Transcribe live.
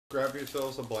Grab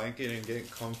yourselves a blanket and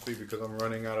get comfy because I'm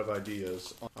running out of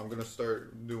ideas. I'm gonna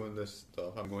start doing this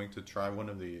stuff. I'm going to try one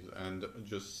of these and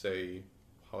just say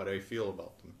how I feel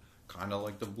about them. Kind of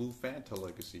like the Blue Fanta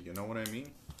legacy, you know what I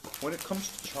mean? When it comes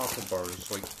to chocolate bars,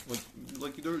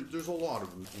 there's a lot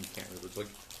of them in Canada. It's like,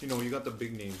 you know, you got the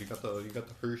big names, you got the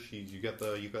Hershey's, you got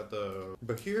the.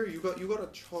 But here you got a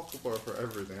chocolate bar for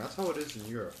everything. That's how it is in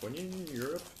Europe. When you're in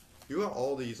Europe, you got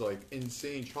all these like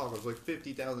insane chocolates, like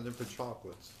 50,000 different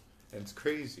chocolates, and it's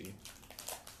crazy.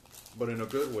 But in a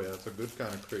good way. That's a good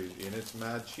kind of crazy, and it's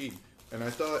mad cheap. And I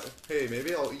thought, hey,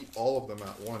 maybe I'll eat all of them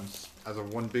at once as a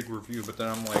one big review. But then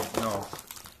I'm like, no,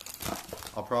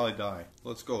 I'll probably die.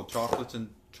 Let's go. Chocolates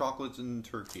and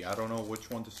turkey. I don't know which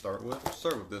one to start with. Let's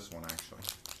start with this one actually.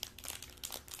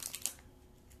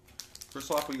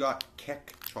 First off, we got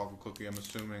Kek chocolate cookie. I'm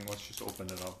assuming. Let's just open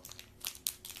it up.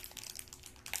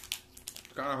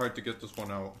 It's kind of hard to get this one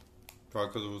out, probably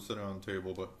because it was sitting on the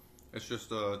table. But it's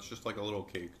just like a little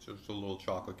cake. It's just a little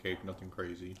chocolate cake. Nothing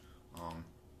crazy.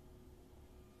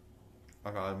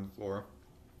 I've had them before.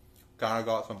 Kind of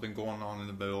got something going on in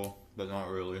the middle, but not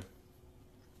really.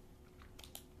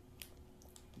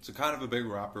 It's a kind of a big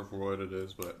wrapper for what it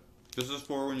is, but this is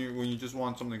for when you just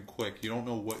want something quick. You don't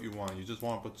know what you want. You just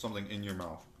want to put something in your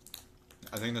mouth.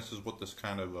 I think this is what this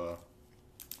kind of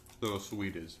little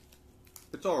sweet is.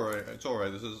 It's alright. It's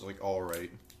alright. This is like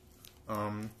alright.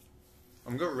 I'm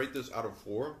gonna rate this out of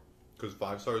 4 because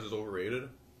 5 stars is overrated.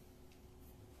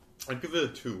 I'd give it a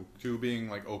 2. 2 being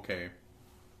like okay.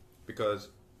 Because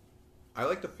I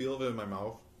like the feel of it in my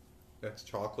mouth. That's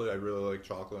chocolate. I really like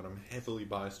chocolate. I'm heavily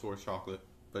biased towards chocolate.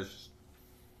 But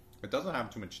it doesn't have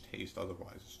too much taste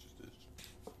otherwise. It's just is.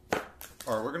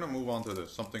 Alright, we're going to move on to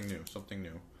this. Something new.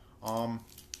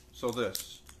 So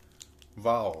this.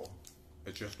 Wow.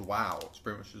 It's just wow. It's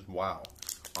pretty much just wow.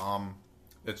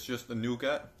 It's just the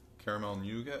nougat. Caramel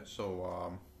nougat.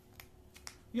 So,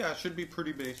 yeah, it should be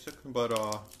pretty basic, but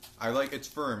I like it's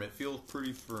firm. It feels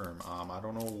pretty firm. I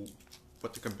don't know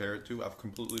what to compare it to. I've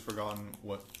completely forgotten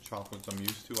what chocolates I'm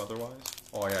used to otherwise.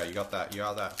 Oh yeah, you got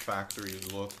that factory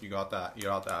look. You got that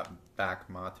back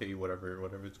mate,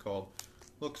 whatever it's called.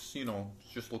 Looks, you know,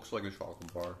 just looks like a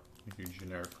chocolate bar, a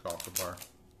generic chocolate bar.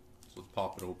 So let's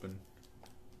pop it open.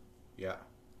 Yeah,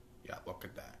 look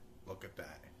at that.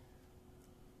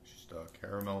 It's just a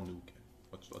caramel nougat.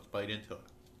 Let's bite into it.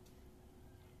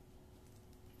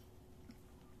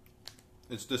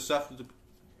 It's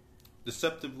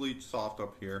deceptively soft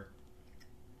up here.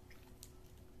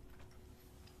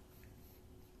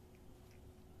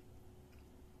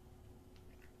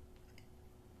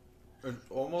 It's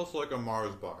almost like a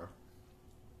Mars bar.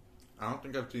 I don't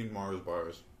think I've seen Mars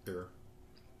bars here.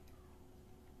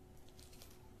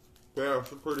 But yeah, it's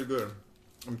pretty good.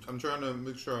 I'm trying to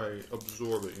make sure I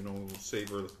absorb it, you know,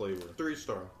 savor the flavor. 3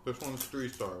 star. This one's 3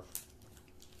 stars.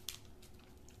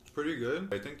 Pretty good.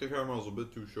 I think the caramel's a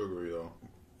bit too sugary though.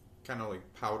 Kind of like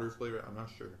powder flavor. I'm not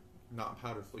sure. Not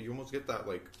powder flavor. You almost get that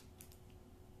like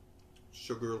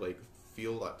sugar, like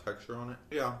feel that texture on it.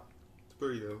 Yeah, it's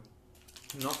pretty good.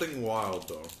 Nothing wild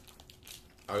though.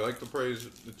 I like to praise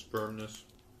its firmness.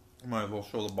 I might as well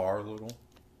show the bar a little.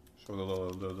 Show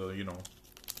the you know,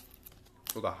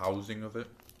 show the housing of it.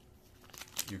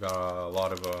 You got a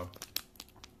lot of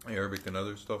Arabic and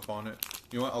other stuff on it.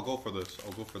 You know what? I'll go for this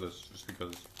just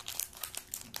because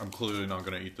I'm clearly not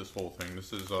gonna eat this whole thing.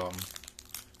 This is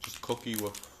just cookie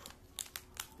with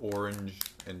orange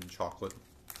and chocolate.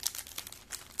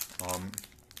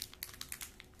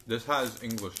 This has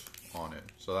English on it,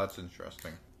 so that's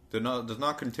interesting. Does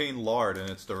not contain lard in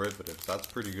its derivatives. That's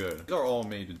pretty good. These are all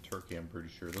made in Turkey, I'm pretty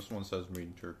sure. This one says made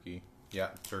in Turkey.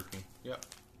 Yeah, Turkey. Yeah.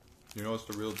 You know it's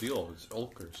the real deal. It's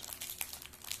Ulkers.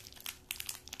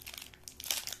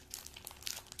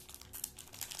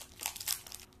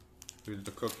 Here's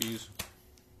the cookies.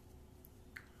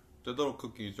 They're little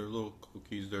cookies.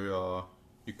 They're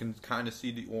you can kind of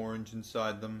see the orange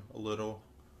inside them a little.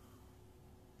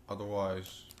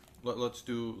 Otherwise, let's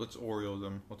Oreo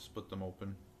them. Let's split them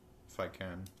open, if I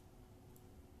can.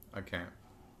 I can't.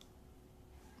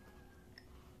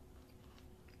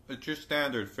 It's your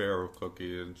standard Pharaoh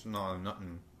cookie. It's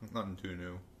nothing too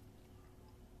new.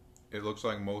 It looks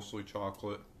like mostly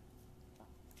chocolate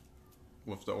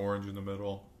with the orange in the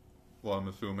middle. Well, I'm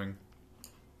assuming.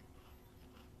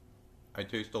 I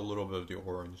taste a little bit of the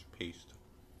orange paste.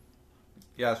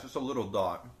 Yeah, it's just a little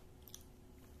dot.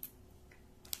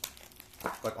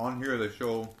 Like on here, they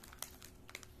show.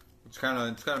 It's kind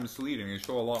of misleading. They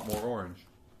show a lot more orange.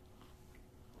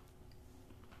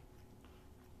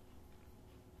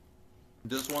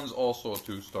 This one's also a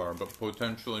 2 star, but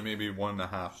potentially maybe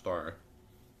 1.5 star.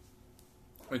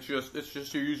 It's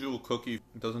just your usual cookie.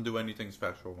 It doesn't do anything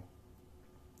special.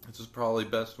 This is probably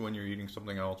best when you're eating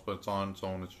something else, but it's on its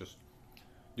own. It's just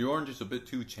the orange is a bit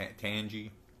too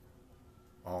tangy.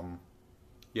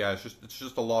 Yeah, it's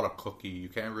just a lot of cookie. You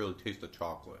can't really taste the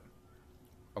chocolate,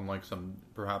 unlike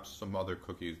perhaps some other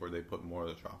cookies where they put more of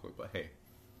the chocolate. But hey,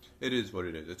 it is what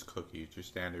it is. It's cookie. It's your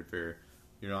standard fare.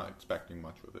 You're not expecting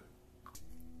much with it.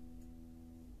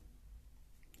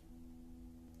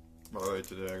 All right,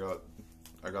 today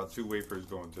I got 2 wafers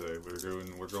going today.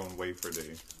 We're going wafer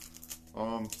day.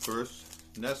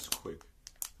 First Nesquik.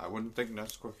 I wouldn't think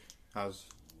Nesquik has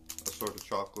a sort of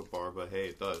chocolate bar, but hey,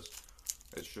 it does.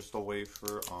 It's just a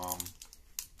wafer. I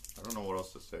don't know what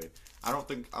else to say. I don't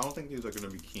think these are gonna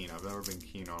be keen. I've never been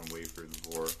keen on wafers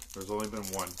before. There's only been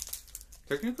one.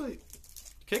 Technically,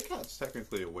 Kit Kat's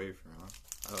technically a wafer, huh?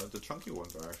 The chunky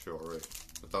ones are actually alright,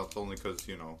 but that's only because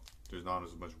there's not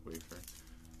as much wafer.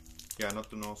 Yeah,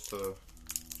 nothing else to.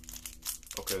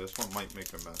 Okay, this one might make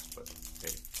a mess, but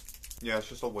hey. Yeah, it's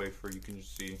just a wafer. You can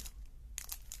just see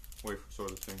wafer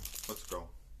sort of thing. Let's go.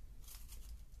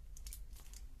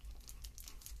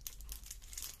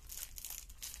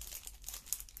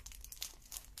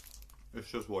 It's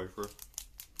just wafer.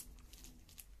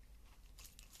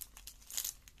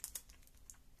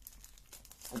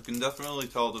 You can definitely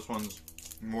tell this one's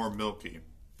more milky.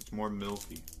 It's more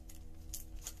milky.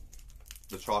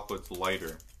 The chocolate's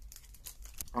lighter.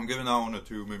 I'm giving that one a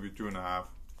 2, maybe 2.5.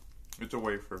 It's a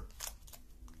wafer.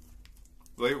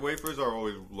 Wafers are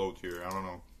always low tier. I don't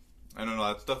know.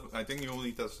 That stuff. I think you only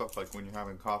eat that stuff like when you're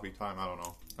having coffee time. I don't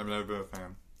know. I've never been a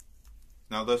fan.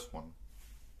 Now this one.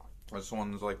 This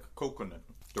one's like coconut.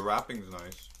 The wrapping's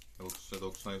nice. It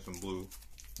looks nice and blue.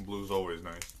 Blue's always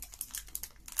nice.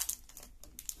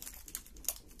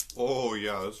 Oh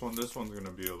yeah, this one's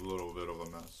gonna be a little bit of a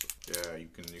mess. Yeah, you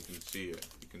can see it.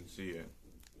 You can see it.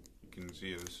 You can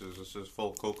see it. This is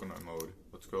full coconut mode.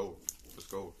 Let's go. Let's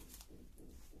go.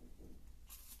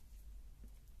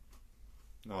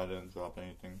 No, I didn't drop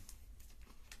anything.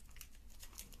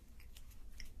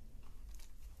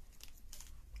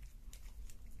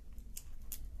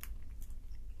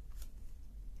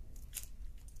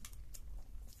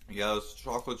 Yeah, this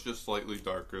chocolate's just slightly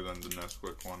darker than the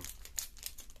Nesquik one.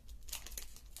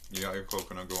 You got your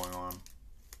coconut going on.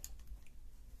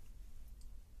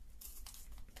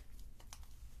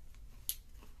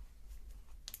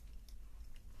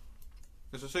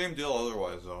 It's the same deal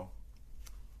otherwise though.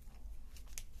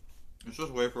 It's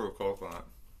just wafer with coconut.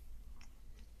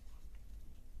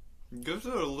 It gives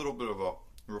it a little bit of a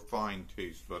refined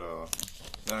taste, but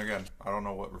then again, I don't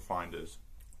know what refined is.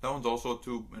 That one's also a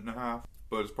 2.5,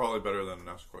 but it's probably better than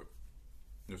Nesquik,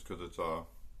 just because it's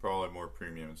probably more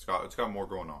premium. It's got more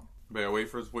going on. But yeah,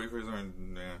 wafers are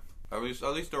at least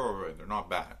they're alright. They're not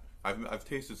bad. I've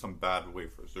tasted some bad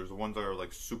wafers. There's the ones that are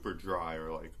like super dry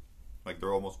or like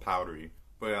they're almost powdery.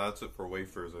 But yeah, that's it for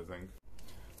wafers, I think.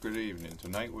 Good evening.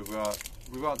 Tonight we've got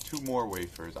 2 more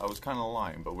wafers. I was kind of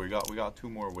lying, but we got 2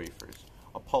 more wafers.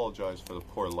 Apologize for the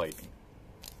poor lighting.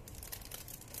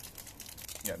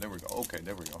 Yeah, there we go. Okay,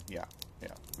 there we go. Yeah.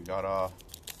 We got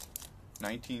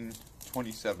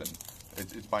 1927.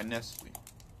 It's by Nestle.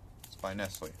 It's by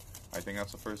Nestle. I think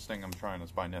that's the first thing I'm trying.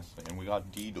 It's by Nestle, and we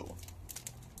got Dido.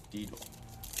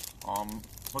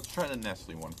 Let's try the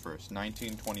Nestle one first.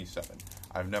 1927.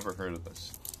 I've never heard of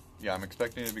this. Yeah, I'm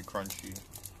expecting it to be crunchy.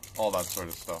 All that sort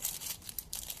of stuff.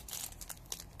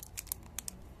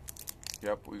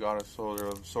 Yep, we got a sort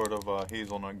of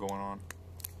hazelnut going on.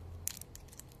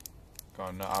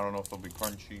 I don't know if it'll be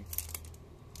crunchy.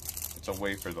 It's a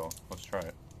wafer though. Let's try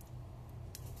it.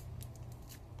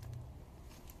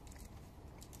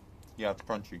 Yeah, it's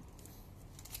crunchy.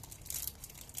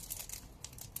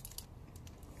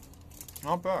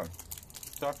 Not bad.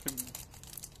 It's actually.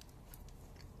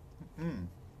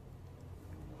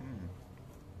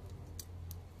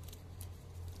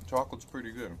 Chocolate's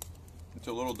pretty good. It's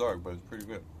a little dark, but it's pretty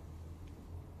good.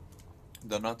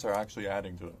 The nuts are actually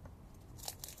adding to it.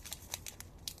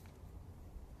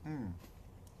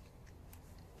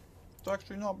 It's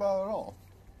actually not bad at all.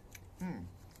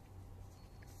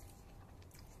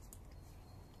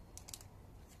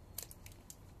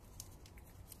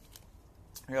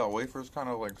 Yeah, wafer's kind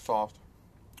of like soft.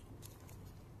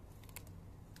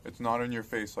 It's not in your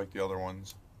face like the other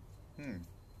ones.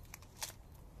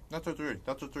 That's a 3.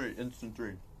 That's a 3. Instant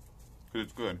 3. Because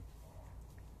it's good.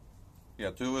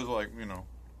 Yeah, 2 is like,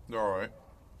 they're alright.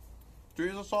 3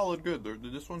 is a solid good.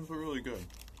 This one's really good.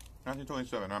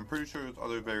 1927. I'm pretty sure it's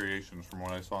other variations from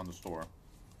what I saw in the store.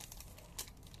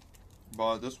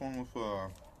 But this one with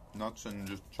nuts and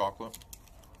just chocolate,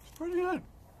 it's pretty good.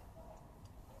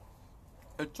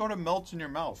 it sort of melts in your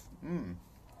mouth. Mmm.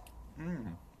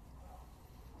 Mmm.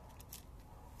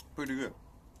 Pretty good.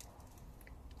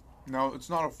 No, it's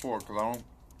not a 4 because I don't.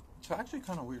 It's actually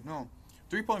kind of weird. No,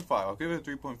 3.5. I'll give it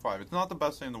a 3.5. It's not the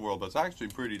best thing in the world, but it's actually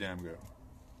pretty damn good.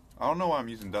 I don't know why I'm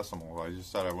using decimals. I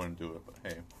just said I wouldn't do it, but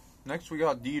hey. Next we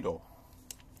got Dido.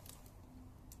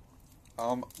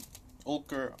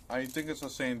 Ulker. I think it's the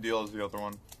same deal as the other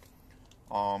one.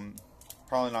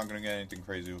 Probably not gonna get anything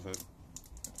crazy with it.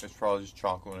 It's probably just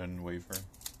chocolate and wafer.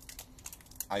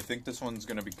 I think this one's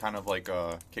gonna be kind of like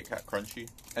a Kit Kat Crunchy,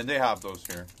 and they have those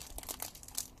here.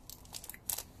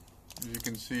 As you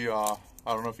can see, I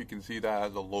don't know if you can see that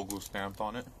has a logo stamped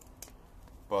on it,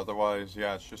 but otherwise,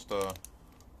 yeah, it's just a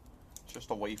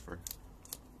wafer.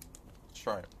 Let's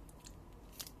try it.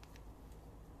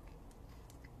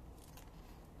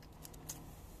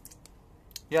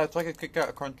 Yeah, it's like a Kit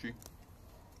Kat Crunchy.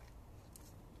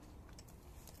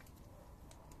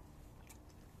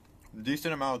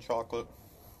 Decent amount of chocolate.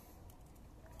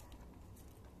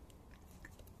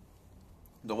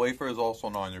 The wafer is also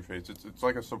not in your face. It's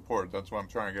like a support. That's what I'm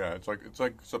trying to get at. It's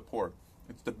like support.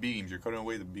 It's the beams. You're cutting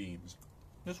away the beams.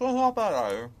 This one's not bad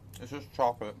either. It's just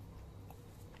chocolate.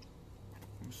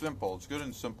 Simple. It's good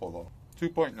and simple though.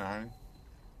 2.9.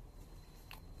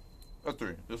 A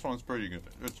 3. This one's pretty good.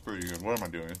 It's pretty good. What am I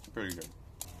doing? It's pretty good.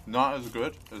 Not as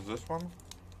good as this one,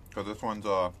 because this one's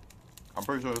I'm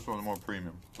pretty sure this one's more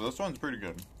premium. So this one's pretty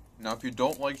good. Now, if you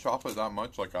don't like chocolate that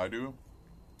much, like I do,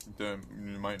 then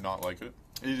you might not like it.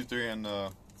 83 and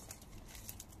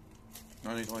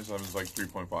 1927 is like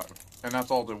 3.5, and that's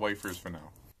all the wafers for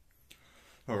now.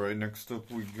 All right, next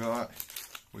up we got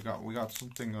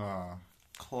something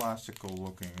classical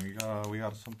looking. We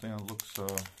got something that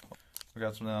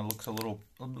looks a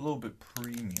little bit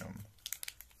premium.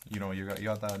 You know, you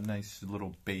got that nice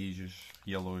little beigeish,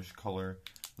 yellowish color.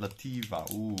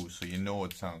 Lativa, ooh, so you know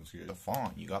it sounds good. The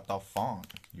font, you got the font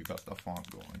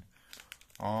going.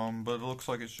 But it looks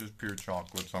like it's just pure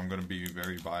chocolate, so I'm gonna be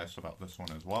very biased about this one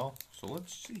as well. So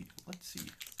let's see.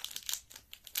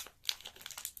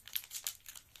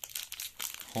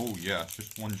 Oh yeah, it's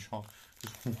just one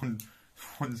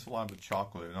slab of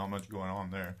chocolate. Not much going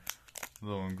on there. A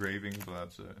little engraving, but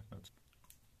that's it.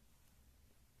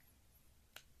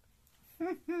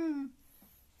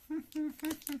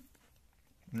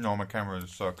 No, my camera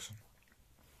just sucks.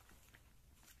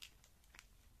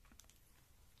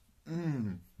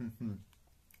 Ooh,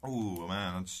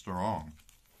 man, that's strong.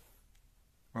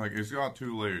 Like, it's got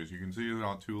 2 layers. You can see it's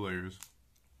got 2 layers.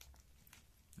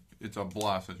 It's a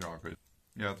blast of chocolate.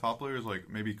 Yeah, top layer is like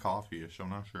maybe coffee-ish. I'm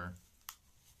not sure.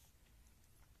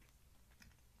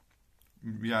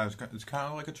 Yeah, it's kind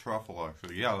of like a truffle,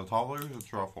 actually. Yeah, the top layer is a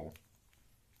truffle.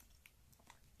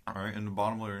 Alright, and the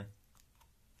bottom layer.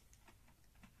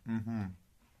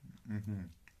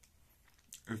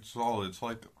 It's solid. It's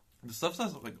like, the stuff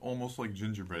that's like almost like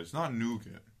gingerbread. It's not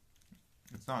nougat.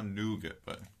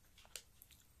 But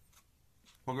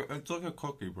okay, it's like a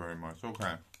cookie very much.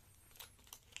 Okay.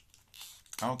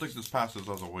 I don't think this passes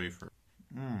as a wafer.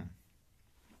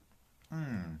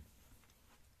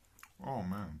 Oh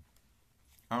man.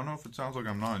 I don't know if it sounds like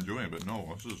I'm not enjoying it, but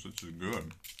no, this is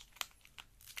good.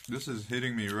 This is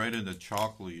hitting me right in the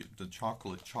chocolate,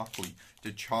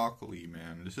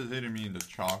 man. This is hitting me in the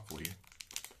chocolate.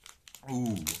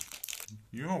 Ooh.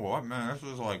 You know what, man? This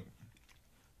is like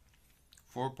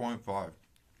 4.5.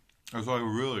 It's like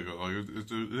really good. Like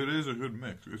it is a good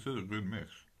mix. This is a good mix.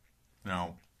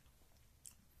 Now,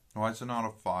 why it's not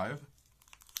a 5?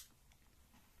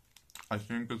 I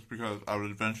think it's because I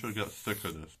would eventually get sick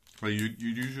of this. Like you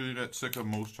usually get sick of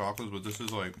most chocolates, but this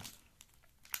is like,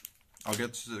 I'll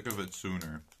get sick of it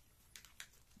sooner.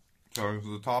 So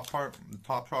the top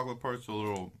chocolate part's a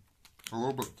little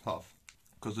bit tough,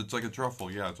 because it's like a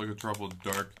truffle. Yeah, it's like a truffle. It's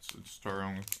dark. It's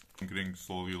starting getting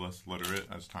slowly less literate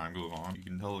as time goes on. You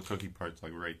can tell the cookie part's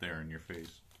like right there in your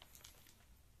face.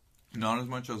 Not as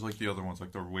much as like the other ones,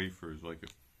 like the wafers. Like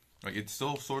it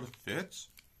still sort of fits,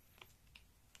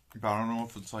 but I don't know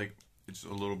if it's like it's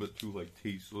a little bit too like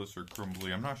tasteless or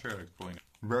crumbly. I'm not sure how to explain it.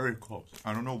 Very close.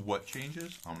 I don't know what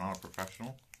changes. I'm not a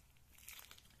professional.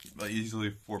 But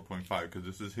easily 4.5, because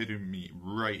this is hitting me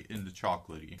right in the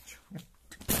chocolatey.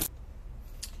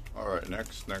 Alright,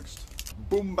 next.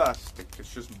 Boombastic.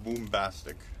 It's just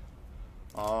boombastic.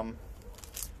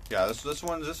 Yeah, this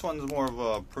one's more of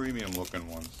a premium looking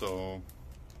one. So,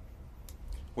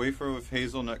 wafer with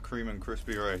hazelnut cream and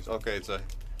crispy rice. Okay, it's a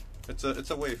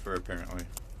wafer apparently.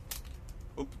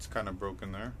 Oop, it's kind of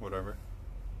broken there. Whatever.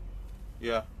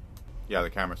 Yeah, the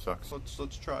camera sucks.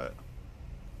 Let's try it.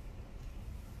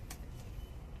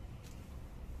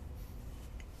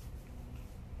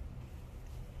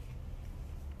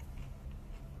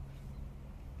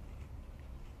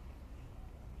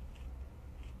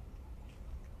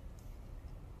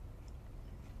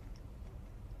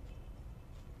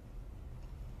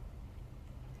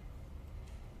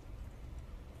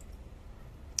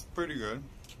 pretty good.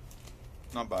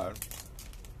 Not bad.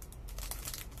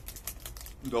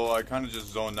 Though I kind of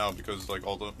just zoned out because like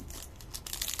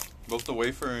both the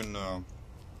wafer and I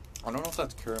don't know if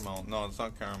that's caramel. No, it's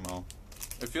not caramel.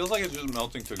 It feels like it's just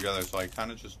melting together. So I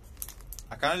kind of just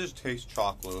taste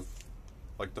chocolate with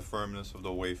like the firmness of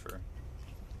the wafer.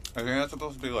 I think that's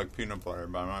supposed to be like peanut butter,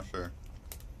 but I'm not sure.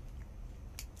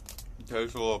 It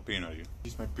tastes a little peanutty.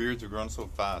 Jeez, my beards have grown so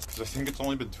fast because I think it's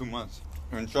only been 2 months.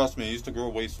 And trust me, it used to grow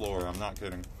way slower. I'm not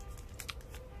kidding.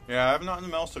 Yeah, I have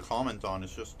nothing else to comment on.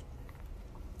 It's just,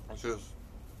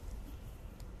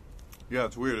 yeah,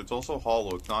 it's weird. It's also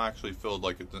hollow. It's not actually filled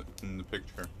like it's in the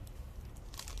picture.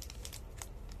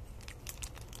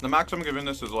 The max I'm giving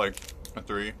this is like a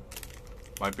 3.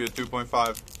 Might be a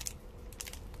 2.5.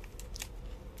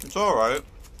 It's alright.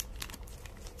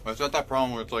 But it's got that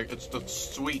problem where it's like, it's the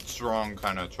sweet, strong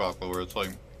kind of chocolate where it's like,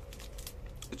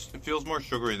 it feels more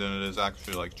sugary than it is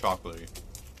actually like chocolatey.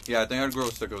 Yeah, I think I'd grow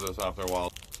sick of this after a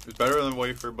while. It's better than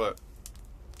wafer, but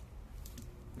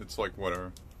it's like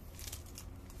whatever.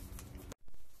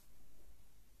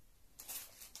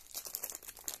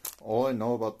 All I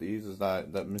know about these is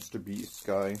that Mr. Beast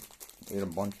guy ate a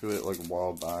bunch of it like a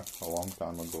while back, a long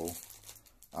time ago.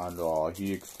 And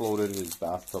he exploded his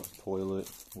bathtub toilet,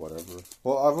 whatever.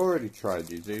 Well, I've already tried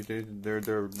these. They're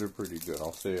pretty good.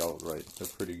 I'll say outright, they're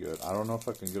pretty good. I don't know if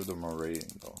I can give them a rating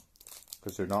though,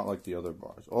 because they're not like the other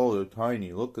bars. Oh, they're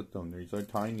tiny. Look at them. These are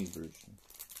tiny versions.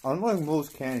 Unlike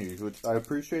most candies, which I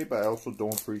appreciate, but I also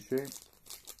don't appreciate,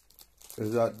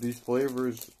 is that these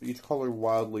flavors, each color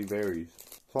wildly varies.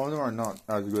 Some of them are not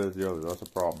as good as the others. That's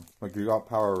a problem. Like you got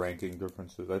power ranking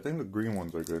differences. I think the green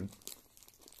ones are good.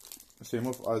 Same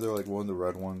with either like one of the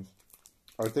red ones.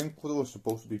 I think it was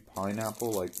supposed to be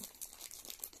pineapple. Like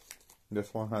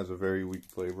this one has a very weak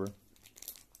flavor.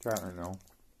 Can't really know.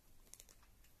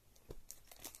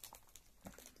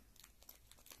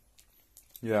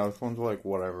 Yeah, this one's like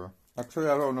whatever. Actually,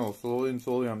 I don't know. Slowly and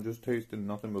slowly, I'm just tasting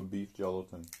nothing but beef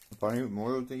gelatin. If I eat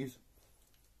more of these,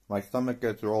 my stomach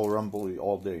gets all rumbly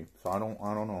all day. So I don't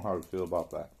know how to feel about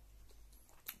that.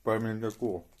 But I mean, they're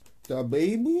cool. Da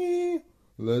baby.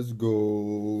 Let's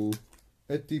go.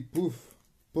 Etty poof.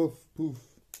 Poof poof.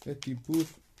 Etty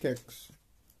poof. Keks.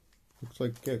 Looks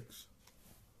like keks.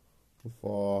 With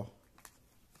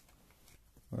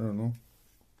I don't know.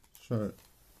 Try it.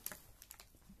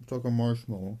 It's like a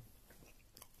marshmallow.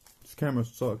 This camera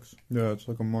sucks. Yeah, it's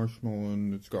like a marshmallow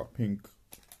and it's got pink.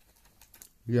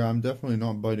 Yeah, I'm definitely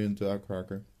not biting into that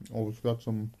cracker. Oh, it's got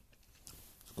some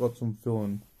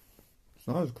filling. It's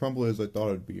not as crumbly as I thought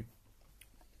it'd be.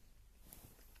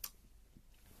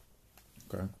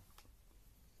 Okay.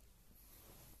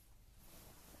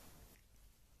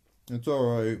 It's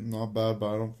alright, not bad,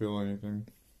 but I don't feel anything.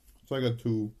 It's like a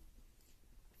 2.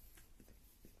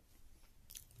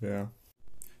 Yeah.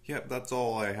 Yep, that's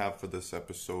all I have for this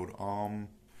episode. I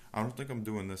don't think I'm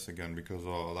doing this again because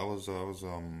that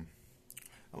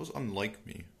was unlike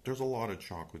me. There's a lot of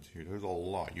chocolates here. There's a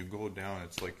lot. You go down,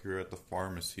 it's like you're at the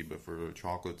pharmacy, but for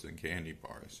chocolates and candy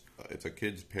bars. It's a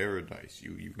kid's paradise.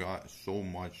 You got so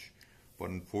much, but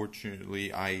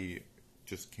unfortunately, I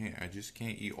just can't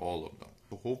eat all of them.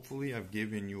 So hopefully, I've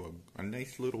given you a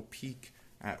nice little peek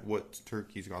at what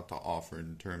Turkey's got to offer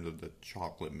in terms of the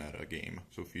chocolate meta game.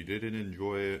 So if you didn't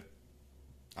enjoy it,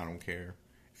 I don't care.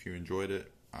 If you enjoyed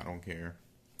it, I don't care.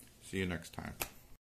 See you next time.